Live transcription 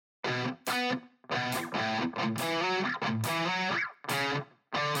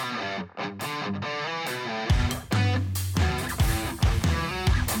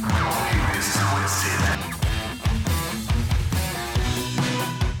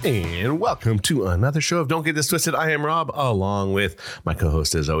And welcome to another show of Don't Get This Twisted. I am Rob, along with my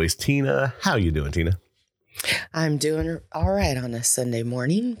co-host as always, Tina. How you doing, Tina? I'm doing all right on a Sunday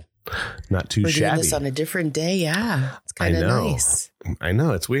morning. Not too shabby. We're doing this on a different day. Yeah, it's kind of nice. I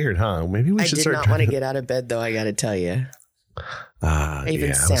know. It's weird, huh? Maybe we should start. I did not want to get out of bed, though, I got to tell you. I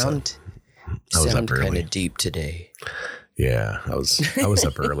even sound kind of deep today. Yeah, I was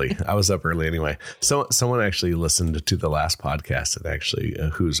up early. I was up early anyway. So someone actually listened to the last podcast and actually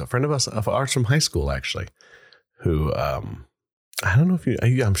who's a friend of ours from high school, actually, who I don't know if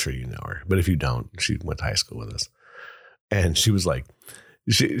I'm sure you know her, but if you don't, she went to high school with us. And she was like,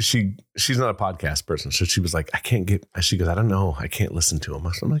 she's not a podcast person. So she was like, she goes, I don't know. I can't listen to them.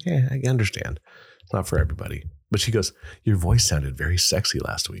 I'm like, yeah, I understand. It's not for everybody. But she goes, your voice sounded very sexy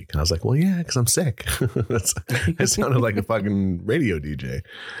last week. And I was like, well, yeah, because I'm sick. It sounded like a fucking radio DJ.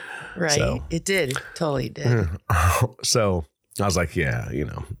 Right. So, it did. Totally did. So I was like, yeah,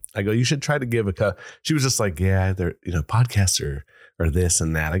 I go, you should try to give she was just like, yeah, they're, podcasts are this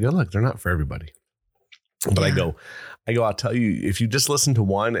and that. I go, look, they're not for everybody. But yeah. I go, I'll tell you, if you just listen to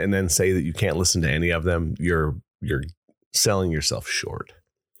one and then say that you can't listen to any of them, you're selling yourself short.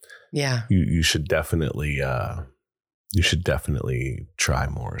 Yeah. You should definitely try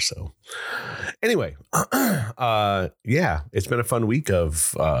more. So anyway, yeah, it's been a fun week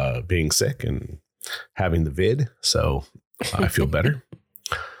of being sick and having the vid. So I feel better.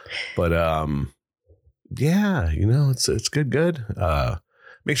 But yeah, it's good.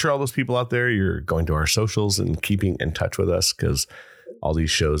 Make sure all those people out there, you're going to our socials and keeping in touch with us, because all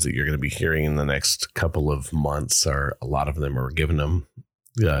these shows that you're going to be hearing in the next couple of months a lot of them are giving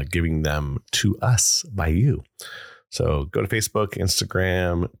them to us by you. So go to Facebook,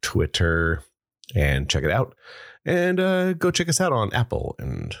 Instagram, Twitter, and check it out. And go check us out on Apple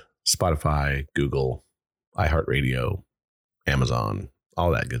and Spotify, Google, iHeartRadio, Amazon, all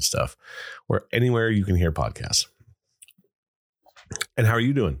that good stuff. Or anywhere you can hear podcasts. And how are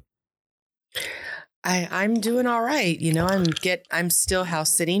you doing? I'm doing all right. I'm still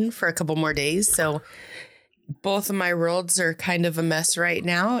house sitting for a couple more days. So both of my worlds are kind of a mess right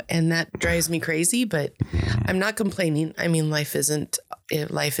now, and that drives me crazy, but I'm not complaining. I mean, life isn't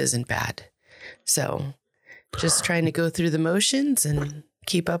bad. So just trying to go through the motions and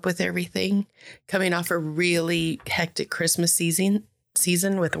keep up with everything, coming off a really hectic Christmas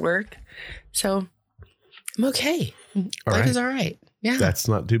season with work. So I'm okay. Life is all right. Yeah. That's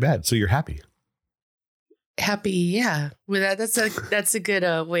not too bad. So you're happy. Happy, yeah. Well, that's a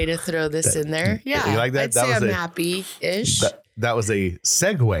good way to throw this in there. Yeah, you like that? I'd say I'm happy-ish. That was a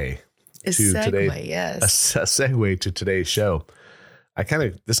segue to today. Yes, a segue to today's show.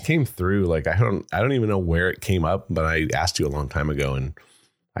 This came through like I don't even know where it came up, but I asked you a long time ago and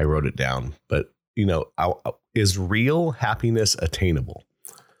I wrote it down. But is real happiness attainable?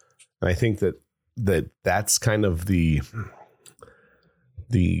 And I think that's kind of the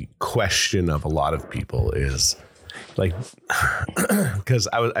question of a lot of people is like, because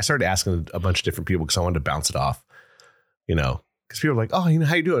I started asking a bunch of different people because I wanted to bounce it off, because people are like, oh,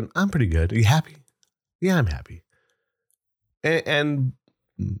 how you doing? I'm pretty good. Are you happy? Yeah, I'm happy. And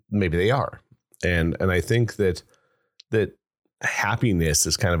maybe they are. And I think that happiness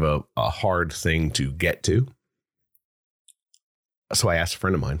is kind of a hard thing to get to. So I asked a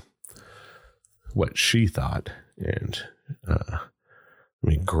friend of mine what she thought, and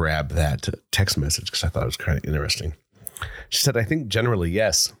let me grab that text message because I thought it was kind of interesting. She said, I think generally,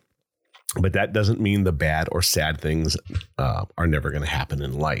 yes, but that doesn't mean the bad or sad things are never going to happen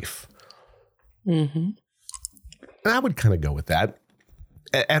in life. Mm-hmm. And I would kind of go with that.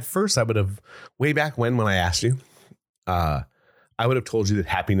 At first, I would have, way back when I asked you, I would have told you that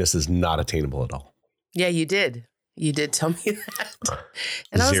happiness is not attainable at all. Yeah, you did. You did tell me that.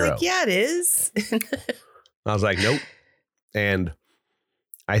 And I was like, yeah, it is. I was like, nope. And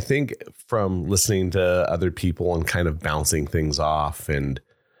I think from listening to other people and kind of bouncing things off and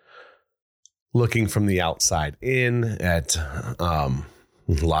looking from the outside in at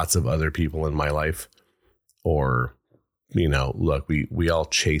lots of other people in my life, or, look, we all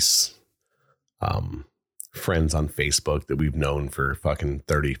chase friends on Facebook that we've known for fucking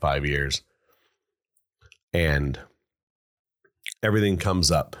 35 years. And everything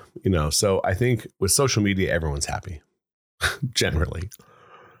comes up, So I think with social media, everyone's happy generally.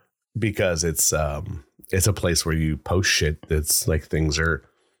 Because it's a place where you post shit that's like things are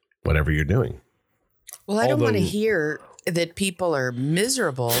whatever you're doing. Well, I don't want to hear that people are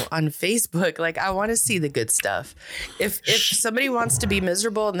miserable on Facebook. Like, I want to see the good stuff. If somebody wants to be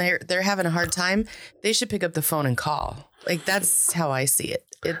miserable and they're having a hard time, they should pick up the phone and call. Like that's how I see it.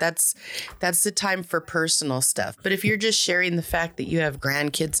 That's the time for personal stuff. But if you're just sharing the fact that you have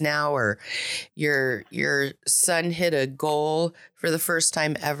grandkids now, or your son hit a goal for the first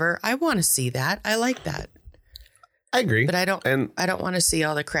time ever, I want to see that. I like that. I agree. But I don't want to see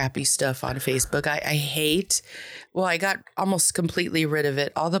all the crappy stuff on Facebook. I hate, well, I got almost completely rid of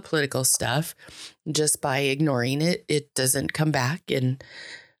it, all the political stuff, just by ignoring it. It doesn't come back. And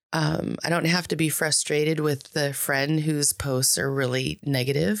I don't have to be frustrated with the friend whose posts are really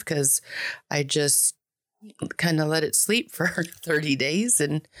negative, because I just kind of let it sleep for 30 days.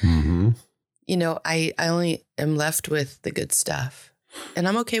 And, I only am left with the good stuff. And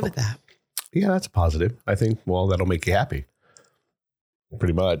I'm okay with that. Yeah, that's a positive. I think, well, that'll make you happy.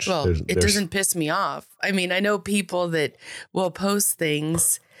 Pretty much. Well, it doesn't piss me off. I mean, I know people that will post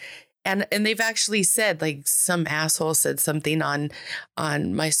things and they've actually said, like, some asshole said something on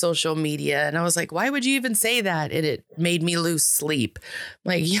my social media. And I was like, why would you even say that? And it made me lose sleep.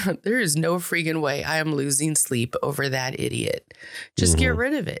 Like, yeah, there is no freaking way I am losing sleep over that idiot. Just get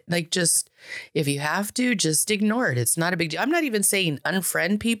rid of it. Like, just, if you have to, just ignore it. It's not a big deal. I'm not even saying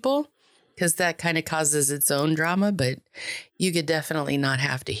unfriend people, because that kind of causes its own drama, but you could definitely not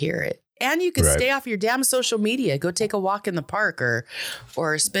have to hear it. And you could stay off your damn social media. Go take a walk in the park,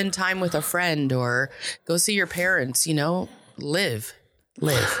 or spend time with a friend, or go see your parents, live.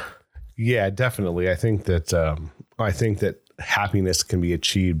 Yeah, definitely. I think that happiness can be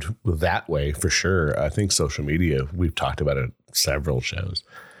achieved that way for sure. I think social media, we've talked about it several shows.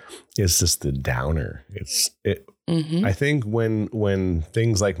 It's just the downer. I think when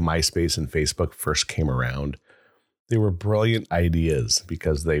things like MySpace and Facebook first came around, they were brilliant ideas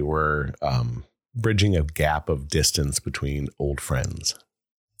because they were bridging a gap of distance between old friends.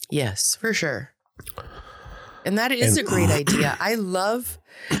 Yes, for sure. And that is a great idea. I love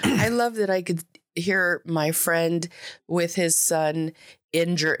that I could hear my friend with his son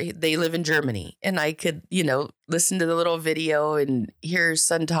they live in Germany, and I could, listen to the little video and hear his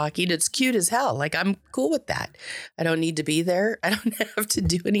son talking. It's cute as hell. Like, I'm cool with that. I don't need to be there. I don't have to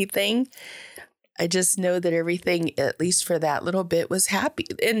do anything. I just know that everything, at least for that little bit, was happy.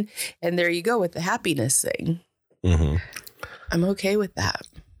 And there you go with the happiness thing. Mm-hmm. I'm okay with that.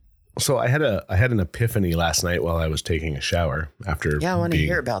 So I had an epiphany last night while I was taking a shower after. Yeah, I want to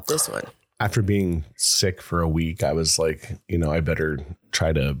hear about this one. After being sick for a week, I was like, I better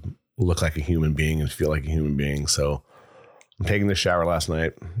try to look like a human being and feel like a human being. So I'm taking the shower last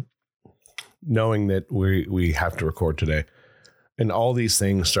night, knowing that we have to record today. And all these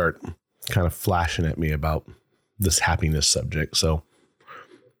things start kind of flashing at me about this happiness subject. So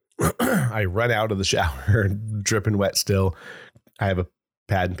I run out of the shower, dripping wet still. I have a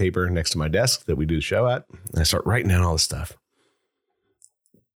pad and paper next to my desk that we do the show at. And I start writing down all this stuff,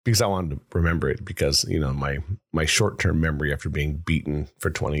 because I wanted to remember it, because, my short-term memory after being beaten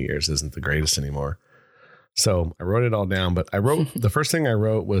for 20 years isn't the greatest anymore. So I wrote it all down, but the first thing I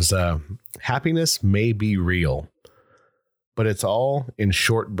wrote was, happiness may be real, but it's all in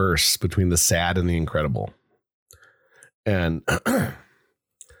short bursts between the sad and the incredible. And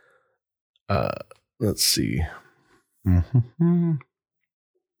let's see.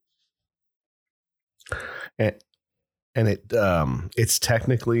 And it's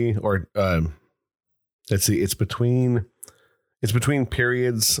technically, or let's see, it's between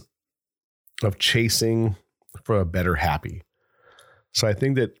periods of chasing for a better happy. So I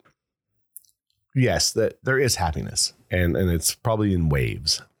think that, yes, that there is happiness, and it's probably in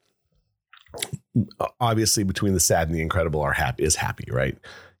waves. Obviously, between the sad and the incredible is happy, right?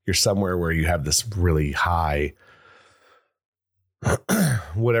 You're somewhere where you have this really high,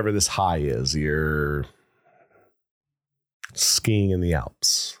 whatever this high is, you're skiing in the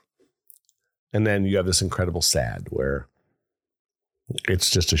Alps. And then you have this incredible sad where it's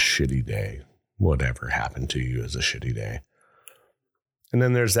just a shitty day. Whatever happened to you is a shitty day. And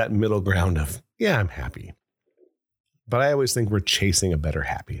then there's that middle ground of, yeah, I'm happy. But I always think we're chasing a better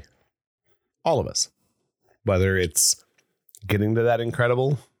happy. All of us. Whether it's getting to that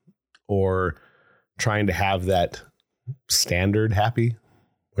incredible or trying to have that standard happy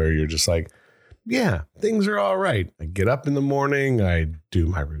where you're just like, yeah, things are all right. I get up in the morning, I do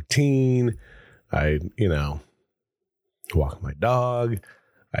my routine, I, walk my dog,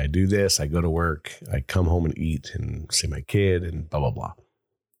 I do this, I go to work, I come home and eat and see my kid and blah, blah, blah.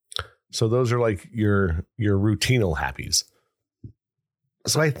 So those are like your routinal happies.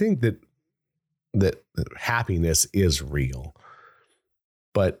 So I think that happiness is real,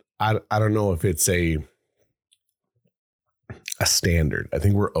 but I don't know if it's a standard. I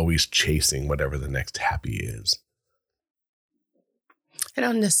think we're always chasing whatever the next happy is. I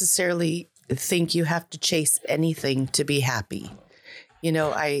don't necessarily think you have to chase anything to be happy. You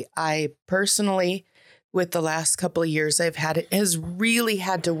know, I personally, with the last couple of years I've had, it has really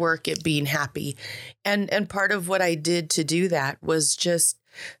had to work at being happy. And part of what I did to do that was just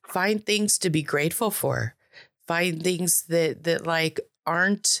find things to be grateful for. Find things that like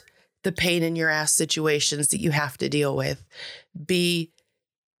aren't the pain in your ass situations that you have to deal with. Be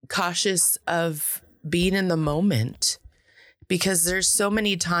cautious of being in the moment, because there's so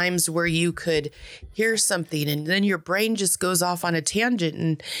many times where you could hear something and then your brain just goes off on a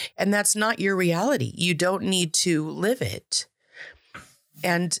tangent, and that's not your reality. You don't need to live it.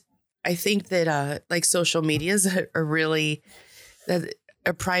 And I think that like social media is a really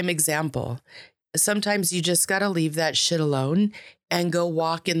a prime example. Sometimes you just got to leave that shit alone and go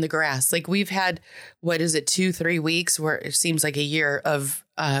walk in the grass. Like we've had, 2-3 weeks where it seems like a year of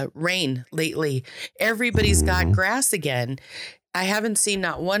rain lately. Everybody's got grass again. I haven't seen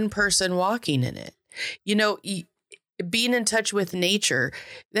not one person walking in it. You know, being in touch with nature,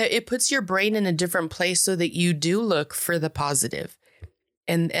 that it puts your brain in a different place so that you do look for the positive.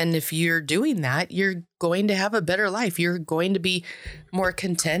 And if you're doing that, you're going to have a better life. You're going to be more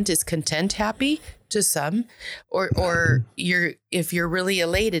content. Is content happy to some? Or if you're really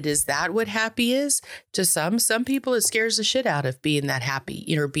elated, is that what happy is to some? Some people, it scares the shit out of being that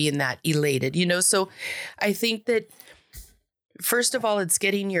happy, being that elated, So I think that first of all, it's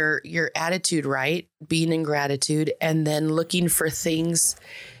getting your attitude right, being in gratitude, and then looking for things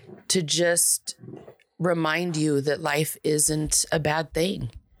to just remind you that life isn't a bad thing.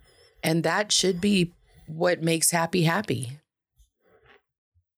 And that should be what makes happy.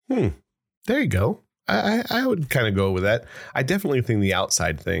 There you go. I would kind of go with that. I definitely think the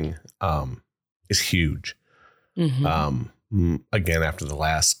outside thing is huge. Mm-hmm. Again, after the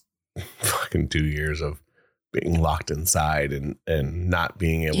last fucking 2 years of being locked inside and not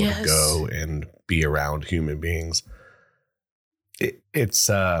being able to go and be around human beings,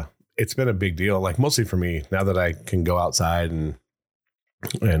 it's been a big deal. Like mostly for me, now that I can go outside and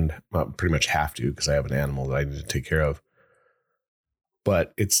pretty much have to, because I have an animal that I need to take care of.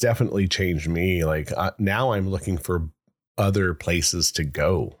 But it's definitely changed me. Like now I'm looking for other places to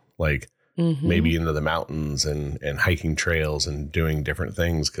go, like maybe into the mountains and hiking trails and doing different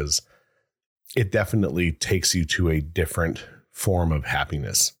things, because it definitely takes you to a different form of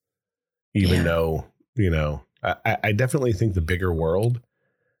happiness, even though, I definitely think the bigger world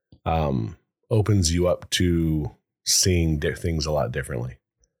opens you up to seeing things a lot differently.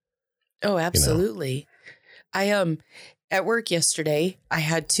 Oh, absolutely. I at work yesterday, I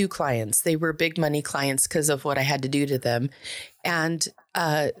had 2 clients. They were big money clients because of what I had to do to them. And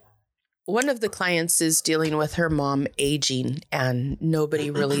one of the clients is dealing with her mom aging and nobody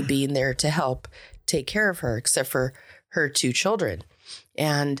really being there to help take care of her except for her 2 children,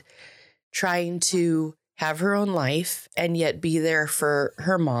 and trying to have her own life and yet be there for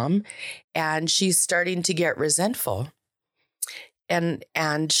her mom. And she's starting to get resentful. And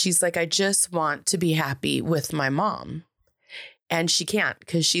she's like, I just want to be happy with my mom. And she can't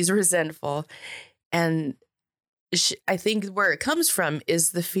because she's resentful. And I think where it comes from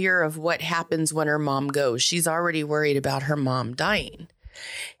is the fear of what happens when her mom goes. She's already worried about her mom dying.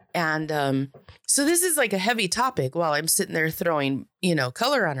 And so this is like a heavy topic while I'm sitting there throwing,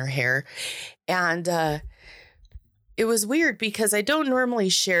 color on her hair. And it was weird because I don't normally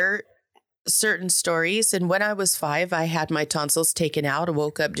share certain stories. And when I was 5, I had my tonsils taken out. I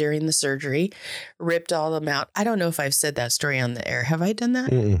woke up during the surgery, ripped all of them out. I don't know if I've said that story on the air. Have I done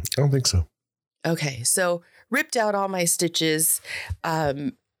that? I don't think so. Okay. So ripped out all my stitches.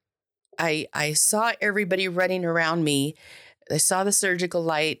 I saw everybody running around me. I saw the surgical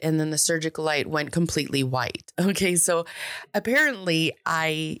light, and then the surgical light went completely white. Okay. So apparently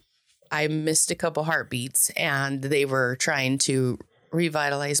I missed a couple heartbeats and they were trying to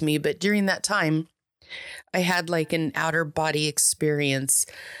revitalize me. But during that time, I had like an outer body experience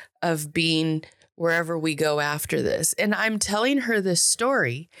of being wherever we go after this. And I'm telling her this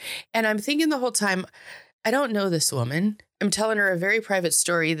story, and I'm thinking the whole time, I don't know this woman. I'm telling her a very private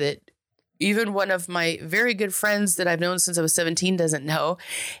story that even one of my very good friends that I've known since I was 17 doesn't know.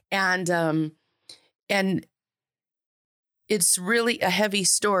 And it's really a heavy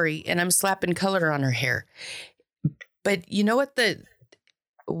story, and I'm slapping color on her hair. But you know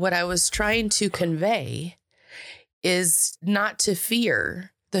what I was trying to convey is not to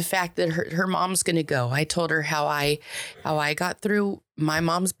fear the fact that her mom's going to go. I told her how I got through my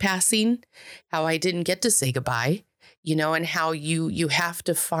mom's passing, how I didn't get to say goodbye. and how you have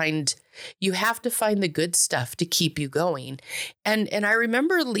to find the good stuff to keep you going. And I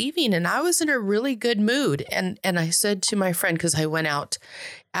remember leaving and I was in a really good mood. And I said to my friend, because I went out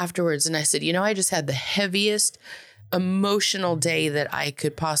afterwards and I said, I just had the heaviest emotional day that I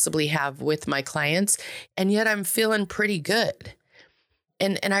could possibly have with my clients. And yet I'm feeling pretty good.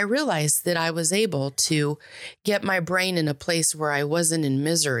 And I realized that I was able to get my brain in a place where I wasn't in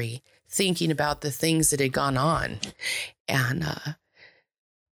misery, thinking about the things that had gone on. And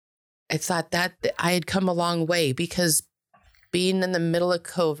I thought that I had come a long way, because being in the middle of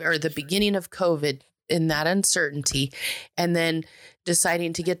COVID, or the beginning of COVID, in that uncertainty, and then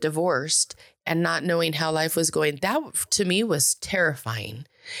deciding to get divorced and not knowing how life was going, that to me was terrifying.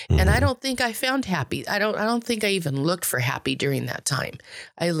 And I don't think I found happy. I don't think I even looked for happy during that time.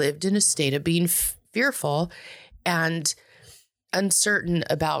 I lived in a state of being fearful and uncertain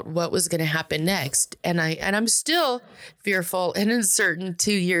about what was going to happen next. And I'm still fearful and uncertain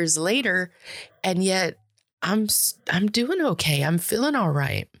 2 years later. And yet I'm doing okay. I'm feeling all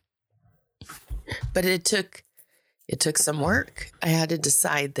right. But it took some work. I had to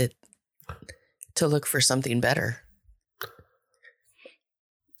decide to look for something better.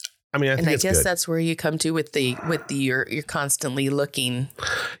 I mean, I guess good. That's where you come to with you're constantly looking.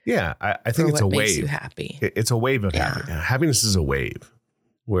 Yeah, I think it's a wave. Makes you happy. It's a wave of happiness. Happiness is a wave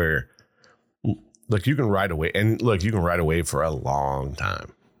where, look, you can ride a wave, and look, you can ride a wave for a long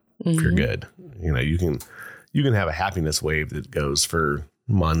time if you're good. You can have a happiness wave that goes for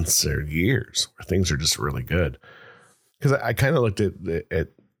months or years where things are just really good. Because I kind of looked at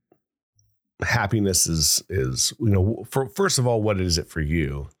happiness is first of all, what is it for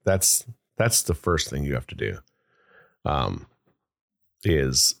you? That's the first thing you have to do.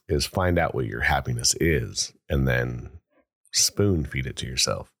 Is find out what your happiness is, and then spoon feed it to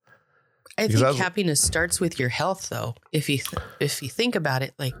yourself. I think happiness starts with your health, though. If you think about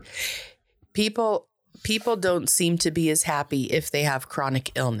it, like people don't seem to be as happy if they have chronic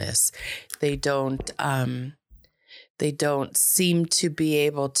illness. They don't seem to be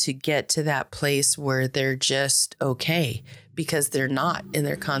able to get to that place where they're just okay, because they're not, and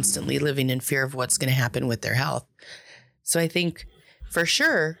they're constantly living in fear of what's going to happen with their health. So I think for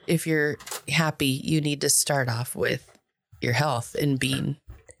sure, if you're happy, you need to start off with your health and being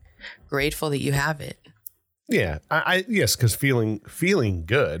grateful that you have it. Yeah, yes, because feeling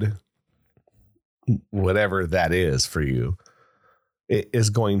good, whatever that is for you, it is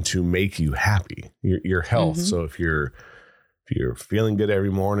going to make you happy. Your health. Mm-hmm. So if you're feeling good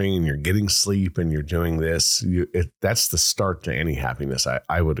every morning and you're getting sleep and you're doing this, that's the start to any happiness.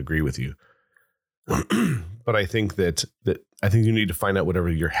 I would agree with you. But I think that you need to find out whatever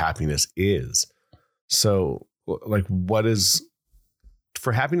your happiness is. So like, what is,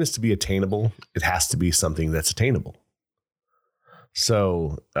 for happiness to be attainable, it has to be something that's attainable.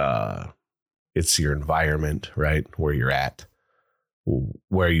 So it's your environment, right? Where you're at,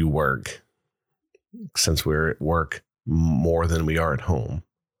 where you work. Since we're at work more than we are at home,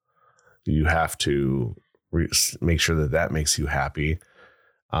 you have to make sure that makes you happy.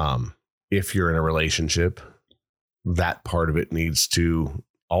 If you're in a relationship, that part of it needs to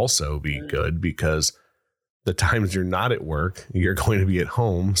also be good, because the times you're not at work, you're going to be at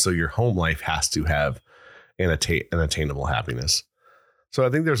home. So your home life has to have an attainable happiness. So I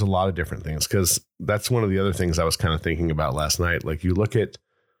think there's a lot of different things, because that's one of the other things I was kind of thinking about last night. Like, you look at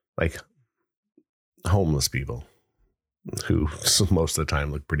like homeless people who most of the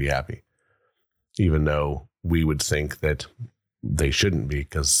time look pretty happy, even though we would think that they shouldn't be,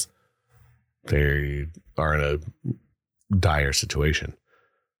 because they are in a dire situation.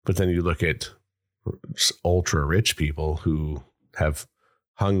 But then you look at ultra rich people who have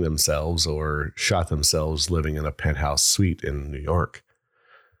hung themselves or shot themselves living in a penthouse suite in New York.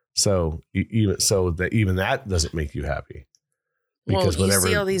 So even that doesn't make you happy. Because you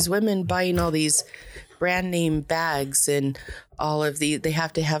see all these women buying all these brand name bags and all of they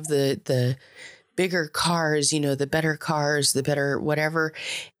have to have the bigger cars, the better cars, the better whatever,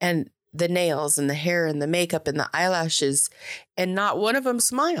 and the nails and the hair and the makeup and the eyelashes, and not one of them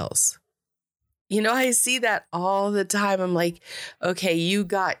smiles. I see that all the time. I'm like, okay, you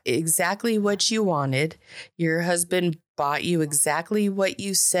got exactly what you wanted. Your husband bought you exactly what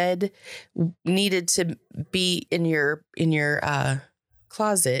you said needed to be in your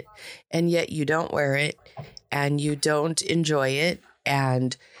closet, and yet you don't wear it, and you don't enjoy it,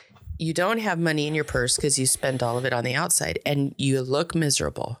 and you don't have money in your purse because you spend all of it on the outside, and you look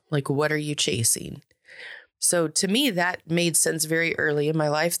miserable. Like, what are you chasing? So to me, that made sense very early in my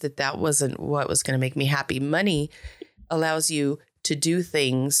life that wasn't what was going to make me happy. Money allows you to do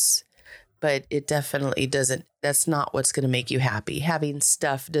things, but it definitely doesn't that's not what's going to make you happy. Having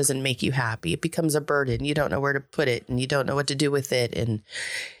stuff doesn't make you happy. It becomes a burden. You don't know where to put it, and you don't know what to do with it, and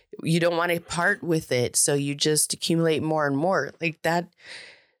you don't want to part with it. So you just accumulate more and more like that.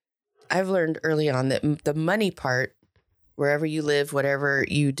 I've learned early on that the money part, wherever you live, whatever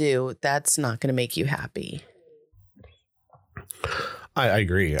you do, that's not going to make you happy. I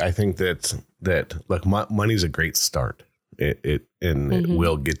agree. I think that look, money's a great start. It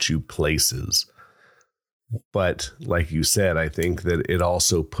will get you places. But like you said, I think that it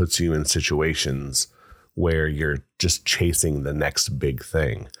also puts you in situations where you're just chasing the next big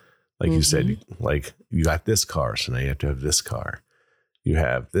thing. Like you said, like you got this car, so now you have to have this car. You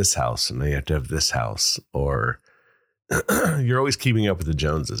have this house, and now you have to have this house. Or you're always keeping up with the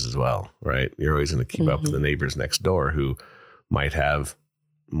Joneses as well, right? You're always going to keep up with the neighbors next door who might have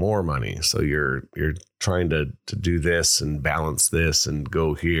more money. So you're trying to do this and balance this and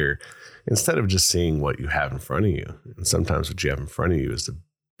go here instead of just seeing what you have in front of you. And sometimes what you have in front of you is the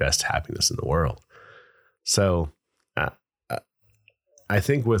best happiness in the world. So I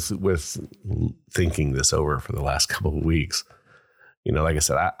think with thinking this over for the last couple of weeks, you know, like I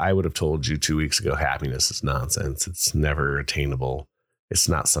said, I would have told you 2 weeks ago, happiness is nonsense. It's never attainable. It's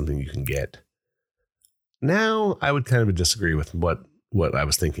not something you can get. Now I would kind of disagree with what I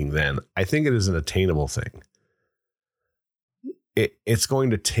was thinking then. I think it is an attainable thing. It's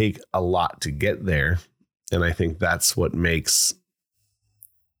going to take a lot to get there. And I think that's what makes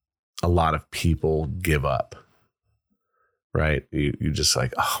a lot of people give up, right? You just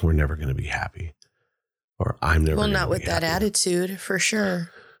like, oh, we're never going to be happy. Or I'm never. Well, not with that attitude, for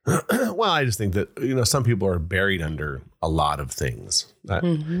sure. Well, I just think that, you know, some people are buried under a lot of things.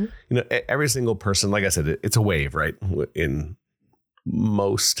 You know, every single person, like I said, it's a wave, right? In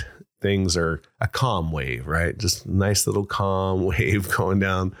most things are a calm wave, right? Just nice little calm wave going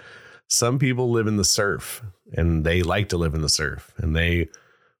down. Some people live in the surf, and they like to live in the surf, and they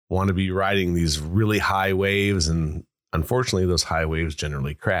want to be riding these really high waves. And unfortunately, those high waves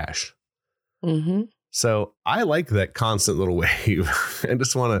generally crash. So I like that constant little wave. I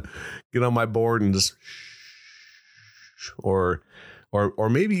just want to get on my board and just, or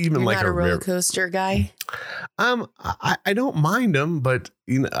maybe even You're like not a roller coaster guy. I don't mind them, but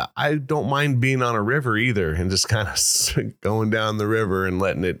you know, I don't mind being on a river either, and just kind of going down the river and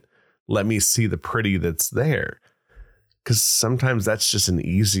let me see the pretty that's there. Because sometimes that's just an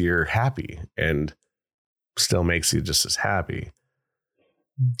easier happy, and still makes you just as happy.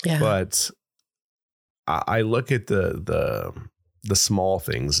 Yeah. But I look at the small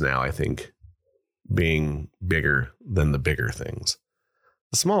things now, I think, being bigger than the bigger things.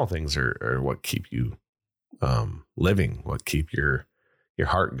 The small things are what keep you living, what keep your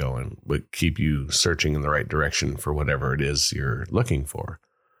heart going, what keep you searching in the right direction for whatever it is you're looking for.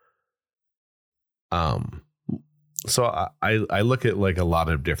 So I look at like a lot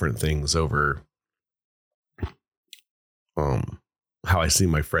of different things over how I see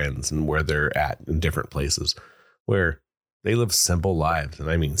my friends and where they're at in different places where they live simple lives. And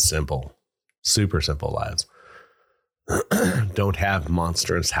I mean simple, super simple lives. Don't have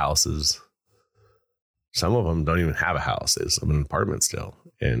monstrous houses. Some of them don't even have a house. They live in an apartment still,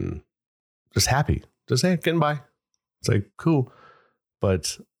 and just happy. Just getting by. It's like, cool.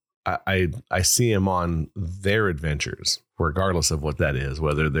 But I see them on their adventures, regardless of what that is,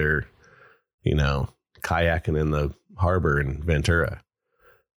 whether they're, you know, kayaking in the harbor in Ventura.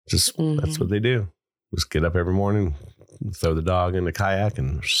 Just that's what they do. Just get up every morning, throw the dog in the kayak,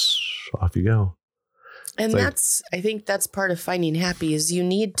 and off you go. And I think that's part of finding happy is you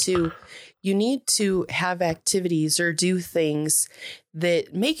need to have activities or do things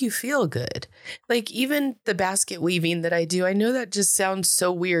that make you feel good. Like even the basket weaving that I do, I know that just sounds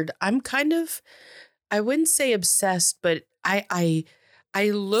so weird. I'm kind of, I wouldn't say obsessed, but I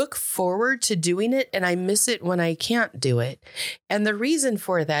look forward to doing it, and I miss it when I can't do it. And the reason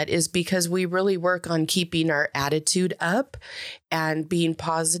for that is because we really work on keeping our attitude up and being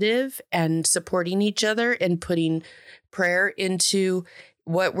positive and supporting each other and putting prayer into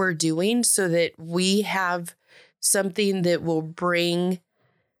what we're doing so that we have something that will bring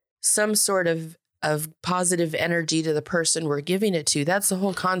some sort of positive energy to the person we're giving it to. That's the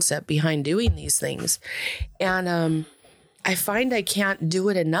whole concept behind doing these things. And, I find I can't do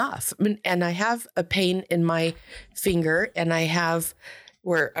it enough. And I have a pain in my finger, and I have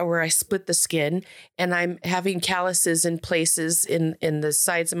where I split the skin, and I'm having calluses in places in the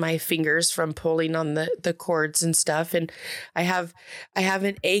sides of my fingers from pulling on the cords and stuff. And I have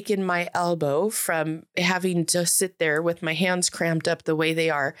an ache in my elbow from having to sit there with my hands cramped up the way they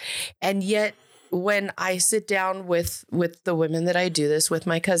are. And yet when I sit down with the women that I do this with,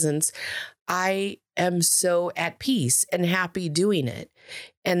 my cousins, I am so at peace and happy doing it.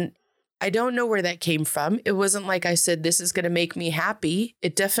 And I don't know where that came from. It wasn't like I said, this is going to make me happy.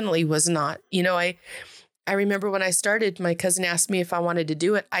 It definitely was not. You know, I remember when I started, my cousin asked me if I wanted to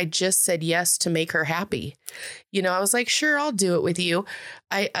do it. I just said yes to make her happy. You know, I was like, sure, I'll do it with you.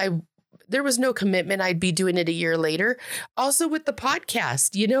 There was no commitment I'd be doing it a year later. Also with the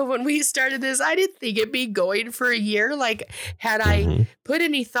podcast, you know, when we started this, I didn't think it'd be going for a year. Like, had I put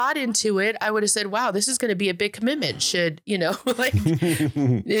any thought into it, I would have said, wow, this is going to be a big commitment. Should, you know, like,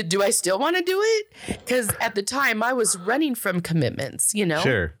 do I still want to do it? Because at the time I was running from commitments, you know?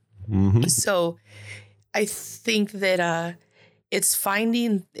 Sure. So I think that, it's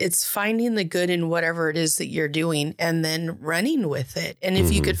finding the good in whatever it is that you're doing and then running with it. And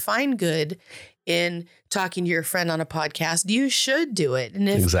if you could find good in talking to your friend on a podcast, you should do it. And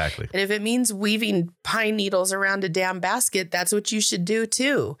Exactly. And if it means weaving pine needles around a damn basket, that's what you should do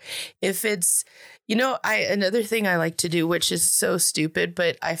too. If it's, you know, another thing I like to do, which is so stupid,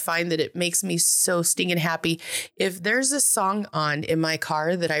 but I find that it makes me so stinging happy. If there's a song on in my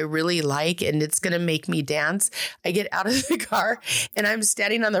car that I really like and it's going to make me dance, I get out of the car and I'm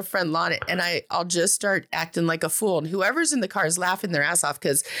standing on the front lawn and I'll just start acting like a fool. And whoever's in the car is laughing their ass off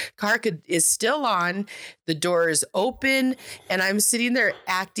because car is still on. The door is open and I'm sitting there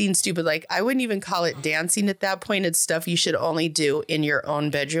acting stupid. Like, I wouldn't even call it dancing at that point. It's stuff you should only do in your own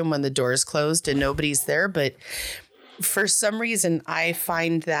bedroom when the door is closed and nobody's there. But for some reason, I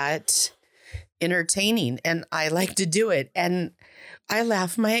find that entertaining and I like to do it. And I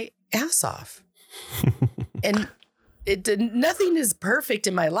laugh my ass off. And nothing is perfect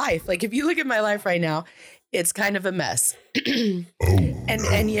in my life. Like, if you look at my life right now, it's kind of a mess.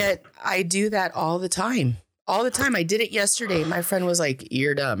 And yet I do that all the time. All the time. I did it yesterday. My friend was like,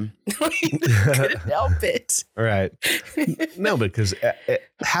 you're dumb. I couldn't help it. All right. No, because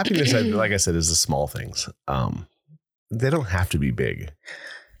happiness, like I said, is the small things. They don't have to be big.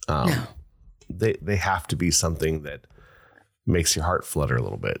 No. They have to be something that makes your heart flutter a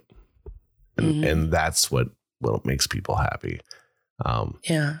little bit. And that's what makes people happy.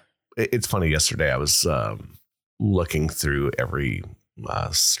 Yeah. It's funny. Yesterday I was looking through every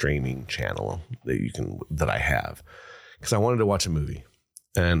streaming channel that I have because I wanted to watch a movie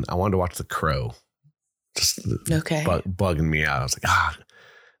and I wanted to watch The Crow. Just bugging me out. I was like,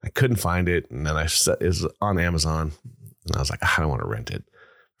 I couldn't find it, and then it was on Amazon, and I was like, I don't want to rent it.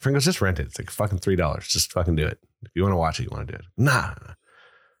 My friend goes, just rent it. It's like fucking $3. Just fucking do it. If you want to watch it, you want to do it. Nah.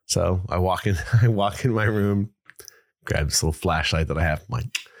 So I walk in my room, grab this little flashlight that I have.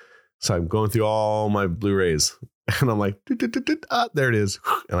 So I'm going through all my Blu-rays and I'm like, there it is.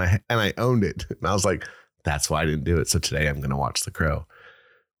 And I owned it. And I was like, that's why I didn't do it. So today I'm going to watch The Crow.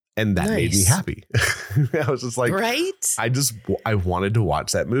 And that made me happy. I was just like, right. I wanted to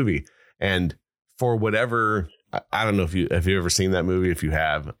watch that movie. And for whatever, I don't know if you've ever seen that movie. If you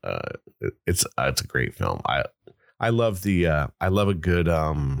have, it's a great film. I love a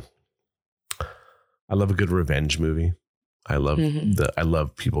good revenge movie. I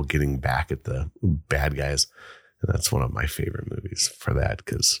love people getting back at the bad guys. And that's one of my favorite movies for that.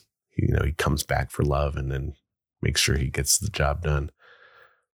 Cause he comes back for love and then makes sure he gets the job done.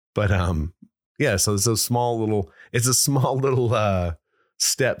 But, yeah, so it's a small little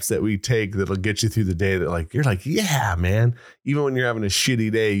steps that we take that'll get you through the day that you're like, yeah, man, even when you're having a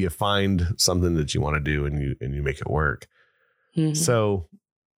shitty day, you find something that you want to do and you make it work. Mm-hmm. So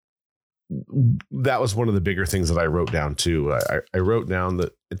that was one of the bigger things that I wrote down too. I wrote down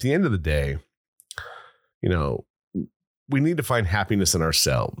that at the end of the day, we need to find happiness in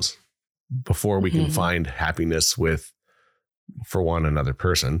ourselves before we can find happiness for one another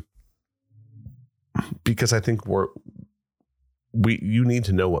person, because I think you need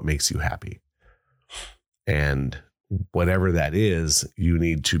to know what makes you happy, and whatever that is, you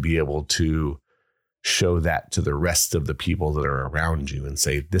need to be able to show that to the rest of the people that are around you and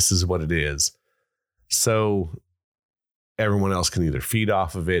say, this is what it is. So everyone else can either feed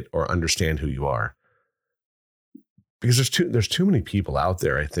off of it or understand who you are, because there's too many people out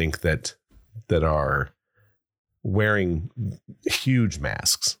there, I think, that are wearing huge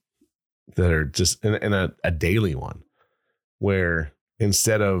masks that are just in a daily one, where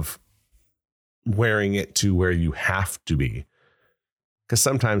instead of wearing it to where you have to be, because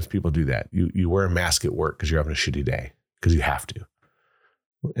sometimes people do that. You wear a mask at work because you're having a shitty day because you have to.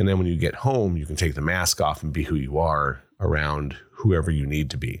 And then when you get home, you can take the mask off and be who you are around whoever you need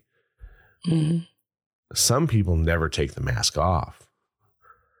to be. Mm-hmm. Some people never take the mask off.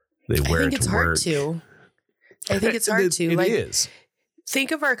 They wear it to work. I think it's hard to. It is.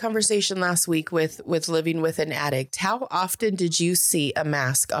 think of our conversation last week with living with an addict. How often did you see a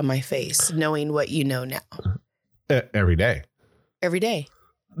mask on my face, knowing what you know now? Every day. Every day.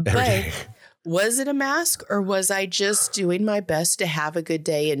 Was it a mask, or was I just doing my best to have a good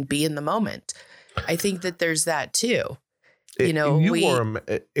day and be in the moment? I think that there's that too.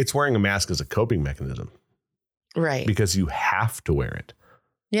 It's wearing a mask as a coping mechanism. Right. Because you have to wear it.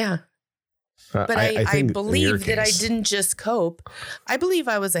 Yeah. But I believe that I didn't just cope. I believe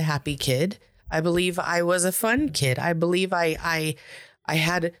I was a happy kid. I believe I was a fun kid. I believe I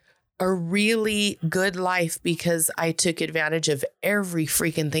had a really good life because I took advantage of every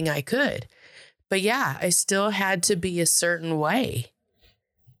freaking thing I could. But yeah, I still had to be a certain way.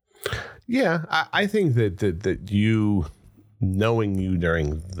 Yeah, I think that you, knowing you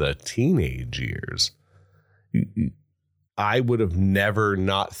during the teenage years, I would have never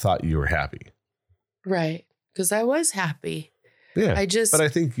not thought you were happy. Right. Because I was happy. Yeah. But I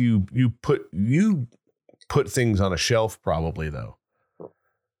think you put things on a shelf probably, though.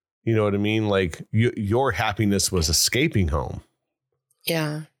 You know what I mean? Like your happiness was escaping home.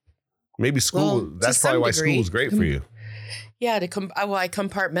 Yeah. Maybe school. Well, that's probably why school was great for you. Yeah. I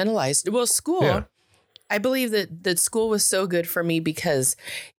compartmentalized. Well, school. Yeah. I believe that school was so good for me because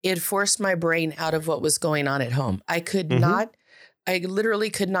it forced my brain out of what was going on at home. I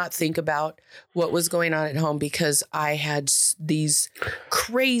literally could not think about what was going on at home because I had these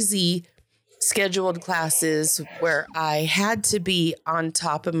crazy scheduled classes where I had to be on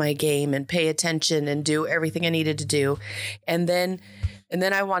top of my game and pay attention and do everything I needed to do. And then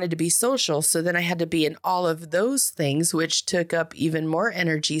I wanted to be social. So then I had to be in all of those things, which took up even more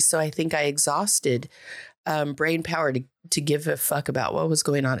energy. So I think I exhausted brain power to give a fuck about what was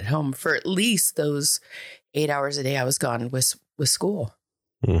going on at home for at least those 8 hours a day I was gone with school.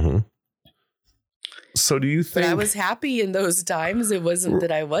 Mm-hmm. So do you think... But I was happy in those times. It wasn't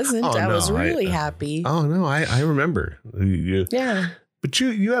that I wasn't. I was really happy. Oh, no, I remember. Yeah. But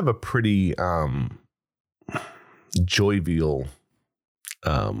you have a pretty jovial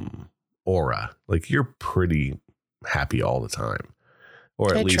aura. Like you're pretty happy all the time.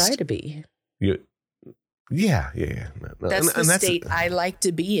 Or at least... I try to be. Yeah. No, that's the state I like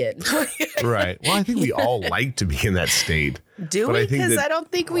to be in. Right. Well, I think we all like to be in that state. Do we? Because I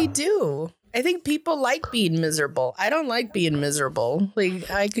don't think we do. I think people like being miserable. I don't like being miserable. Like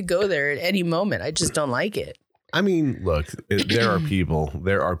I could go there at any moment. I just don't like it. I mean, look, there are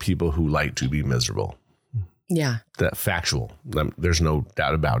people who like to be miserable. Yeah. That factual. There's no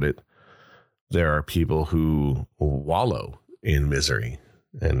doubt about it. There are people who wallow in misery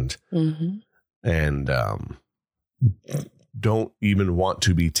and don't even want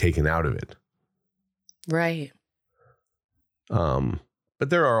to be taken out of it. Right. But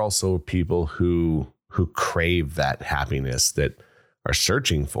there are also people who crave that happiness, that are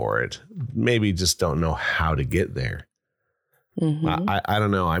searching for it, maybe just don't know how to get there. Mm-hmm. I don't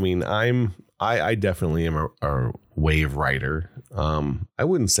know. I mean, I definitely am a wave rider. I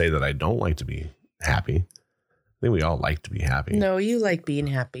wouldn't say that I don't like to be happy. I think we all like to be happy. No, you like being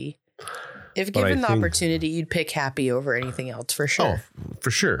happy. If given the opportunity, you'd pick happy over anything else for sure. Oh,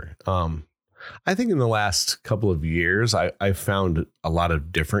 for sure. I think in the last couple of years, I found a lot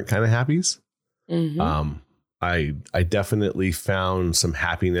of different kind of happies. Mm-hmm. I definitely found some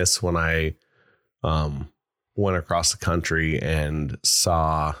happiness when I went across the country and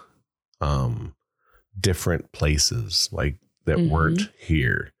saw different places like that weren't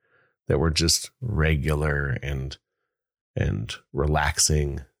here, that were just regular and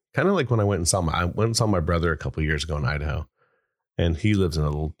relaxing. Kind of like when I went and saw my brother a couple of years ago in Idaho, and he lives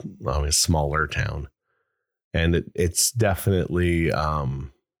in a smaller town, and it's definitely,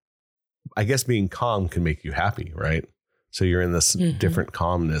 I guess being calm can make you happy, right? So you're in this different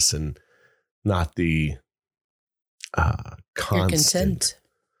calmness and not the constant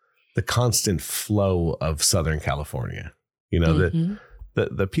flow of Southern California. You know,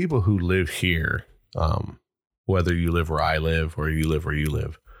 the people who live here, whether you live where I live or you live where you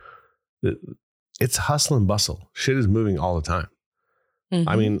live, it's hustle and bustle. Shit is moving all the time. Mm-hmm.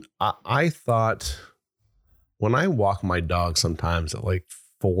 I mean, I thought when I walk my dog sometimes at like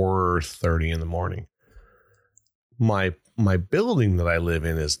 4:30 in the morning, my building that I live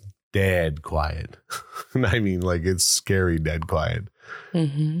in is dead quiet. And I mean, like, it's scary dead quiet.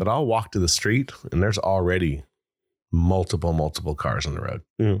 Mm-hmm. But I'll walk to the street and there's already multiple cars on the road.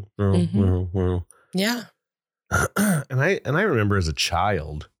 Yeah. And I remember as a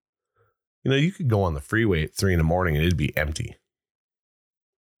child, you know, you could go on the freeway at 3 a.m. and it'd be empty.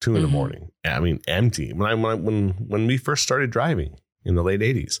 2 a.m. I mean, empty. When we first started driving in the late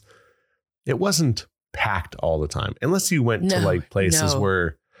 80s, it wasn't packed all the time. Unless you went to like places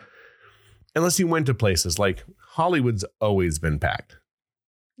unless you went to places like Hollywood's always been packed.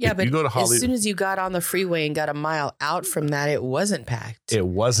 Yeah, If but you go to Hollywood, as soon as you got on the freeway and got a mile out from that, it wasn't packed. it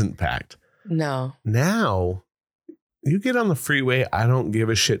wasn't packed. No. Now, you get on the freeway, I don't give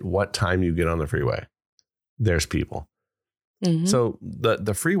a shit what time you get on the freeway. There's people. Mm-hmm. So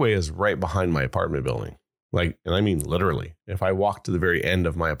the freeway is right behind my apartment building. Like, and I mean literally, if I walk to the very end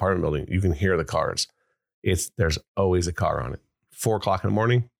of my apartment building, you can hear the cars. There's always a car on it. 4:00 in the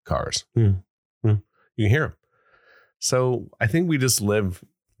morning, cars. You can hear them. So I think we just live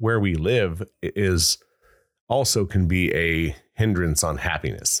where we live is also can be a hindrance on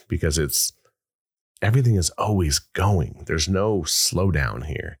happiness because everything is always going. There's no slowdown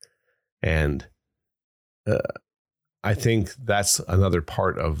here. And I think that's another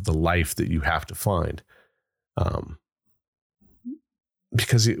part of the life that you have to find.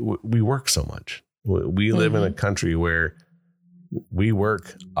 Because we work so much. We live in a country where we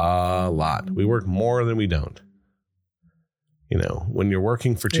work a lot. We work more than we don't. You know, when you're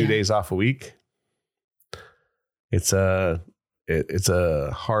working for 2 days off a week, it's a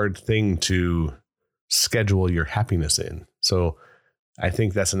hard thing to schedule your happiness in. So I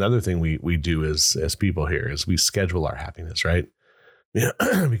think that's another thing we do as people here is we schedule our happiness, right? Yeah,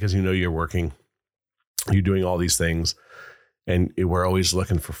 because you're working, you're doing all these things, and we're always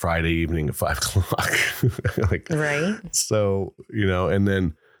looking for Friday evening at 5:00. Like, right. So, and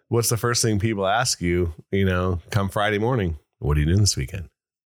then what's the first thing people ask you, come Friday morning? What are you doing this weekend?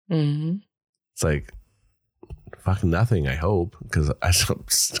 Mm-hmm. It's like fucking nothing, I hope, because I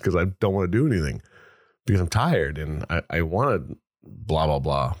don't want to do anything because I'm tired and I want to blah, blah,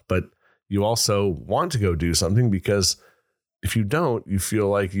 blah. But you also want to go do something because if you don't, you feel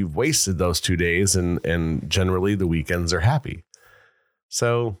like you've wasted those 2 days and generally the weekends are happy.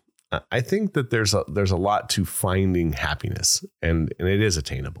 So I think that there's a lot to finding happiness and it is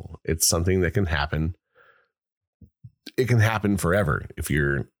attainable. It's something that can happen. It can happen forever if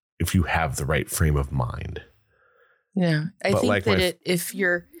you have the right frame of mind. Yeah. I think like that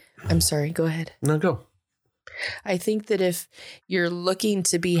I'm sorry, go ahead. No, go. I think that if you're looking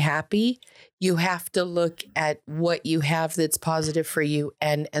to be happy, you have to look at what you have that's positive for you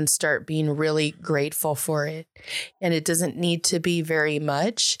and start being really grateful for it. And it doesn't need to be very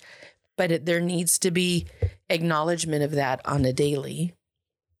much, but there needs to be acknowledgement of that on a daily.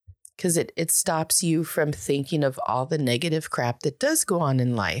 Because it stops you from thinking of all the negative crap that does go on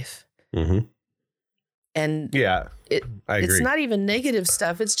in life. Mm-hmm. And yeah, I agree. It's not even negative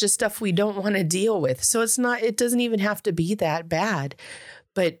stuff. It's just stuff we don't want to deal with. So it doesn't even have to be that bad.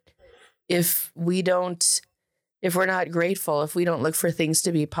 But if we're not grateful, if we don't look for things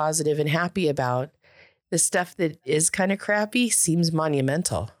to be positive and happy about, the stuff that is kind of crappy seems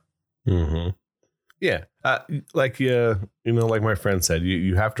monumental. Mm-hmm. Yeah. Like my friend said,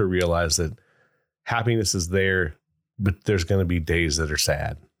 you have to realize that happiness is there, but there's going to be days that are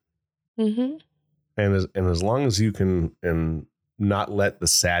sad. Mm-hmm. And as long as you can and not let the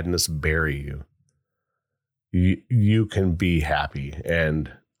sadness bury you can be happy.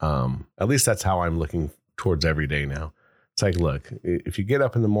 And at least that's how I'm looking towards every day now. It's like, look, if you get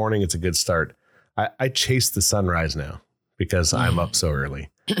up in the morning, it's a good start. I chase the sunrise now because I'm up so early.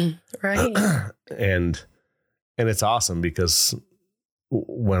 Right. And it's awesome because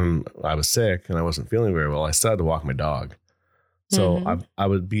when I was sick and I wasn't feeling very well, I started to walk my dog. So I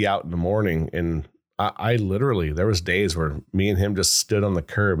would be out in the morning and I literally, there was days where me and him just stood on the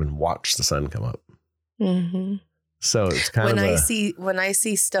curb and watched the sun come up. Mm-hmm. So it's kind when I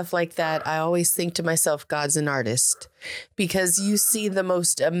see stuff like that, I always think to myself, God's an artist, because you see the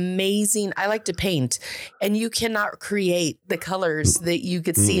most amazing. I like to paint, and you cannot create the colors that you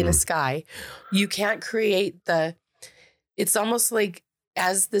could see in a sky. You can't create it's almost like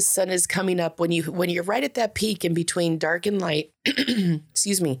as the sun is coming up when you're right at that peak in between dark and light,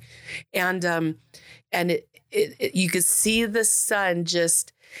 excuse me. And you could see the sun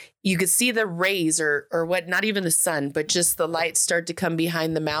you could see the rays or what, not even the sun, but just the light start to come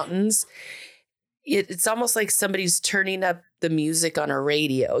behind the mountains. It's almost like somebody's turning up the music on a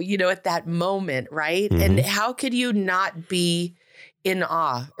radio, at that moment. Right. Mm-hmm. And how could you not be in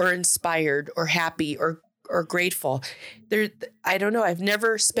awe or inspired or happy or grateful? I don't know. I've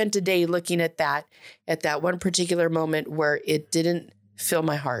never spent a day looking at that one particular moment where it didn't fill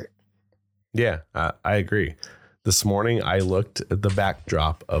my heart. Yeah, I agree. This morning, I looked at the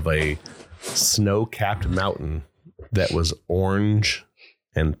backdrop of a snow-capped mountain that was orange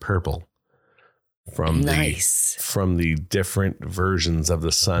and purple from the different versions of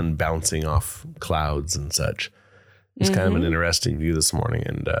the sun bouncing off clouds and such. It's kind of an interesting view this morning.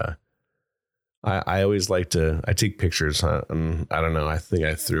 And I always like to, I take pictures. And I don't know. I think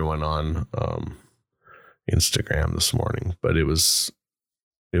I threw one on Instagram this morning, but it was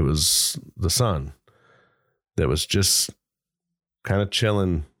the sun that was just kind of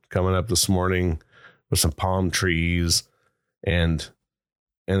chilling, coming up this morning with some palm trees. And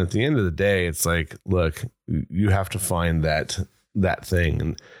at the end of the day, it's like, look, you have to find that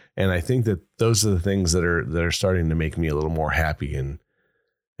thing. And I think that those are the things that are starting to make me a little more happy and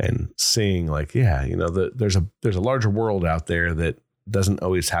seeing like, yeah, you know, there's a larger world out there that doesn't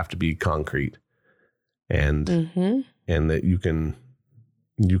always have to be concrete, and that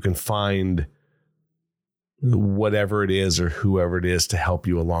you can find whatever it is or whoever it is to help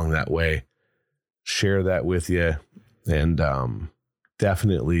you along that way, share that with you, and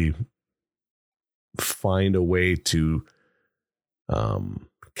definitely find a way to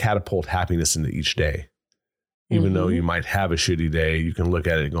catapult happiness into each day. Even though you might have a shitty day, you can look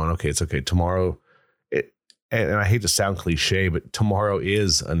at it going, okay, it's okay. Tomorrow, and I hate to sound cliche, but tomorrow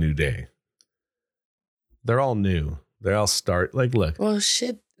is a new day. They're all new. They all start like, look. Well,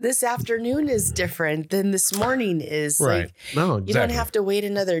 shit, this afternoon is different than this morning is. Right. Like, no, exactly. You don't have to wait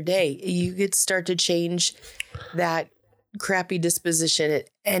another day. You could start to change that crappy disposition at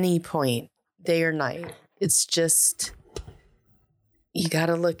any point, day or night. It's just, you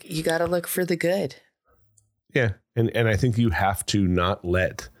gotta look for the good. Yeah. And I think you have to not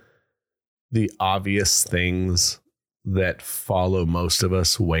let the obvious things that follow most of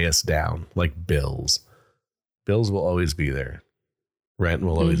us weigh us down, like bills. Bills will always be there. Rent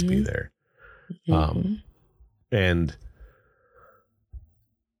will always be there. And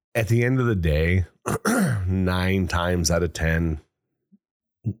at the end of the day, 9 times out of 10,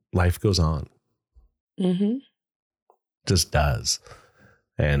 life goes on. Just does.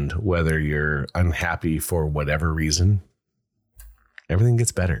 And whether you're unhappy for whatever reason, everything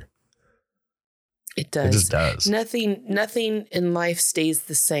gets better. It does. It just does. Nothing in life stays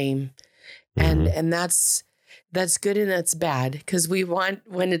the same. And that's good and that's bad, because we want,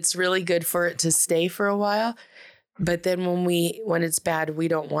 when it's really good, for it to stay for a while. But then when it's bad, we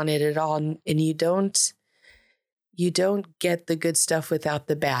don't want it at all. And you don't get the good stuff without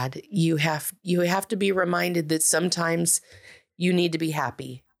the bad. You have to be reminded that sometimes you need to be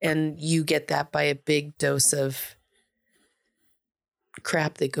happy, and you get that by a big dose of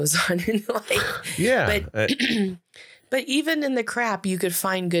crap that goes on in life. Yeah. But even in the crap, you could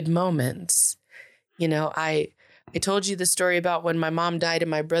find good moments. You know, I told you the story about when my mom died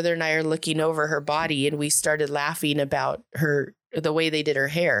and my brother and I are looking over her body and we started laughing about the way they did her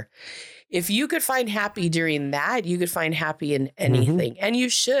hair. If you could find happy during that, you could find happy in anything. And you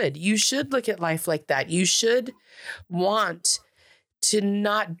should look at life like that. You should want to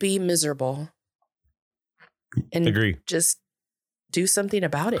not be miserable, and agree. Just do something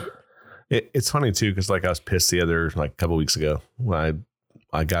about it. It's funny too, because like I was pissed the other like a couple weeks ago when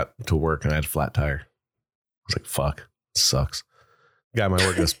I got to work and I had a flat tire. I was like, "Fuck, this sucks." Guy at my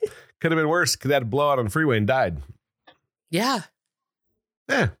work goes, "Could have been worse. Could have had a blowout on the freeway and died." Yeah.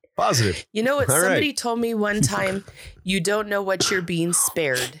 Positive. You know what? All Somebody right. told me one time, you don't know what you're being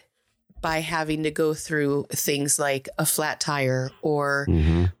spared by having to go through things like a flat tire or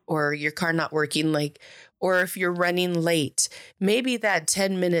your car not working, or if you're running late. Maybe that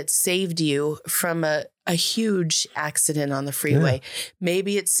 10 minutes saved you from a huge accident on the freeway. Yeah.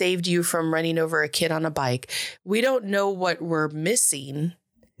 Maybe it saved you from running over a kid on a bike. We don't know what we're missing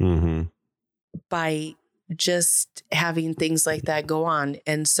by just having things like that go on.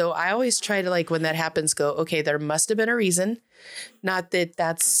 And so I always try to, like, when that happens, go, okay, there must have been a reason. Not that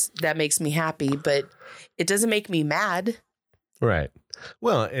that makes me happy, but it doesn't make me mad. Right.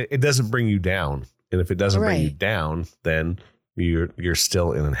 Well, it doesn't bring you down. And if it doesn't bring you down, then you're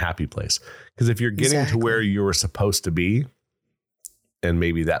still in a happy place. Because if you're getting to where you were supposed to be, and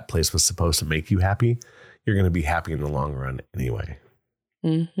maybe that place was supposed to make you happy, you're going to be happy in the long run anyway.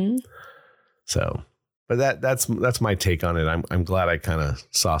 So, but that's my take on it. I'm glad I kind of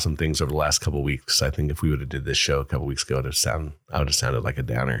saw some things over the last couple of weeks. I think if we would have did this show a couple of weeks ago, I would have sounded like a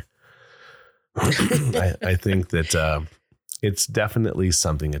downer. I think that it's definitely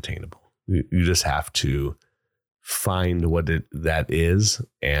something attainable. You just have to find what that is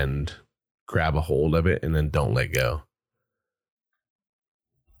and grab a hold of it, and then don't let go.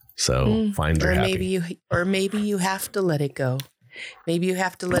 So find your happy. Maybe you have to let it go. Maybe you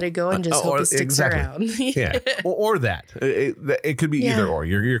have to let it go and just hope it sticks around. Yeah. Or that. It could be either or.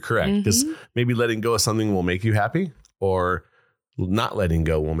 You're correct. Because maybe letting go of something will make you happy, or not letting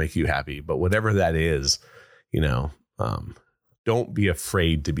go will make you happy. But whatever that is, don't be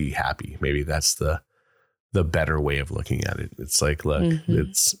afraid to be happy. Maybe that's the the better way of looking at it. It's like, look,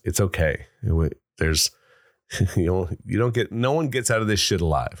 it's okay. There's, you don't get, no one gets out of this shit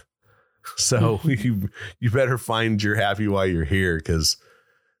alive. So you better find you're happy while you're here. Cause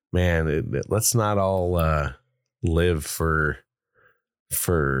man, let's not all, live for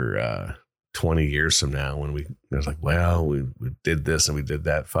 20 years from now when it's like, well, we did this and we did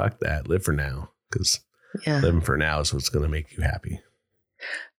that. Fuck that. Live for now. Cause living for now is what's going to make you happy.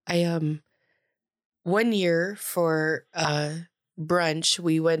 I, 1 year for, brunch,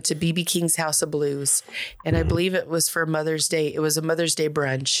 we went to BB King's House of Blues, and I believe it was for Mother's Day. It was a Mother's Day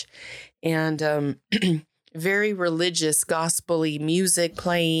brunch, and very religious, gospel-y music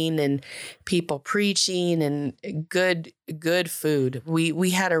playing, and people preaching, and good food. We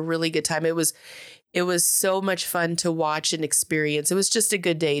had a really good time. It was so much fun to watch and experience. It was just a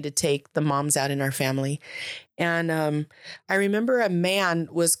good day to take the moms out in our family, and I remember a man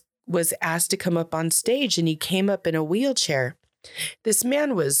was asked to come up on stage, and he came up in a wheelchair. This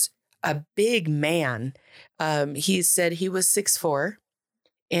man was a big man. He said he was 6'4",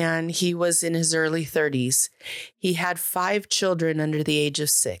 and he was in his early 30s. He had 5 children under the age of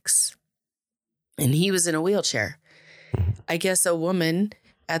 6, and he was in a wheelchair. I guess a woman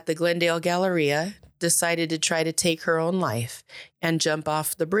at the Glendale Galleria decided to try to take her own life and jump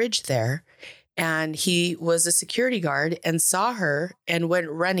off the bridge there. And he was a security guard and saw her and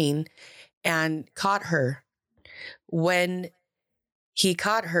went running and caught her. When he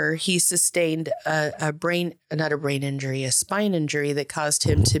caught her, he sustained a spine injury that caused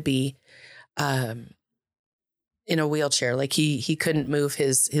him to be in a wheelchair. Like he couldn't move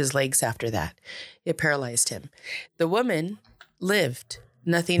his legs after that. It paralyzed him. The woman lived.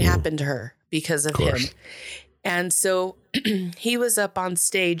 Nothing happened to her because of him. And so he was up on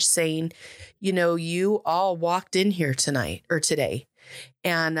stage saying, you all walked in here tonight or today,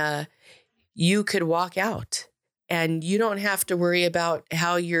 and you could walk out. And you don't have to worry about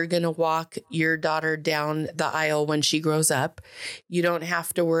how you're going to walk your daughter down the aisle when she grows up. You don't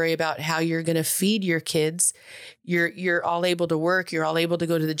have to worry about how you're going to feed your kids. You're all able to work. You're all able to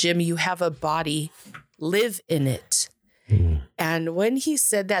go to the gym. You have a body. Live in it. And when he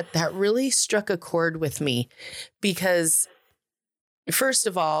said that, that really struck a chord with me because, first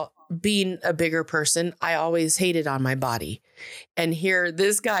of all, being a bigger person, I always hated on my body. And here,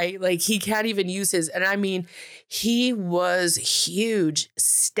 this guy, like, he can't even use his, and I mean, he was huge,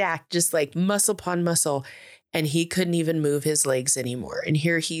 stacked, just like muscle upon muscle, and he couldn't even move his legs anymore. And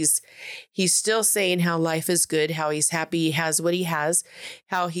here he's still saying how life is good, how he's happy, he has what he has,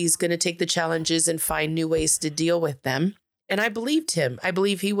 how he's going to take the challenges and find new ways to deal with them. And I believed him. I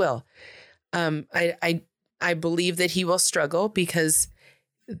believe he will. I believe that he will struggle because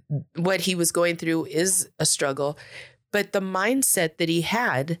what he was going through is a struggle, but the mindset that he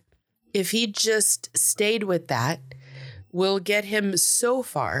had, if he just stayed with that, will get him so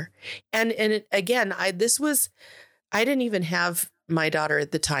far. And again, I didn't even have my daughter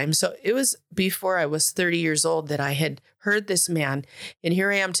at the time. So it was before I was 30 years old that I had heard this man. And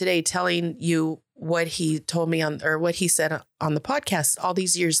here I am today telling you what he told me or what he said on the podcast all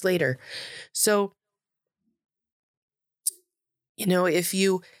these years later. So,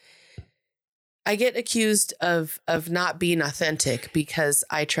 I get accused of not being authentic because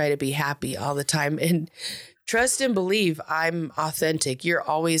I try to be happy all the time, and trust and believe I'm authentic. You're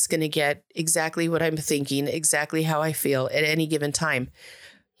always going to get exactly what I'm thinking, exactly how I feel at any given time.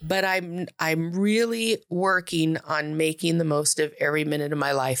 But I'm really working on making the most of every minute of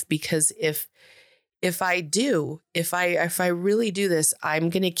my life, because if I really do this, I'm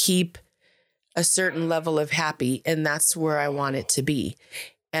going to keep a certain level of happy, and that's where I want it to be.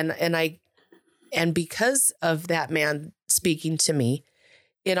 And because of that man speaking to me,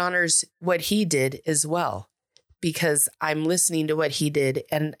 it honors what he did as well, because I'm listening to what he did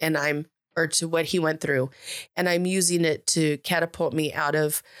or to what he went through, and I'm using it to catapult me out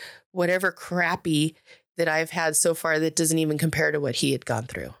of whatever crappy that I've had so far that doesn't even compare to what he had gone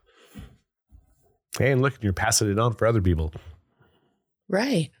through. Hey, and look, you're passing it on for other people.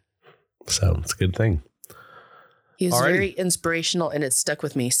 Right. So it's a good thing. He was very inspirational, and it stuck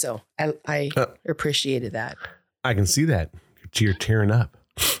with me. So I appreciated that. I can see that. You're tearing up.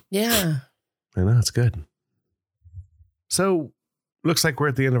 Yeah. I know, it's good. So looks like we're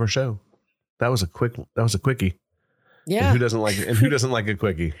at the end of our show. That was a quickie. Yeah. And who doesn't like a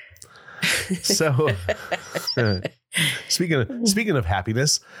quickie? So speaking of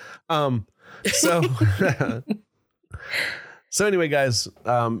happiness, So anyway, guys,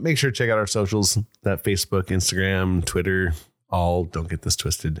 make sure to check out our socials, that Facebook, Instagram, Twitter, don't get this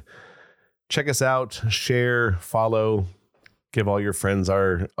twisted. Check us out, share, follow, give all your friends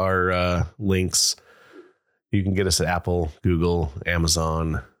our links. You can get us at Apple, Google,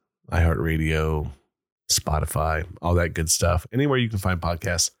 Amazon, iHeartRadio, Spotify, all that good stuff. Anywhere you can find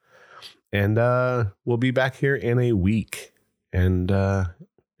podcasts. And we'll be back here in a week. And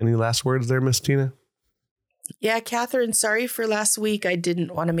any last words there, Miss Tina? Yeah, Catherine, sorry for last week. I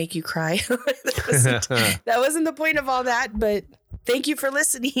didn't want to make you cry. That wasn't the point of all that, but thank you for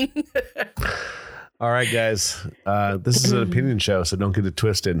listening. All right, guys. This is an opinion show, so don't get it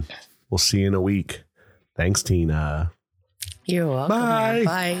twisted. We'll see you in a week. Thanks, Tina. You're welcome. Bye.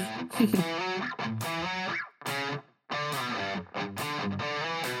 Bye.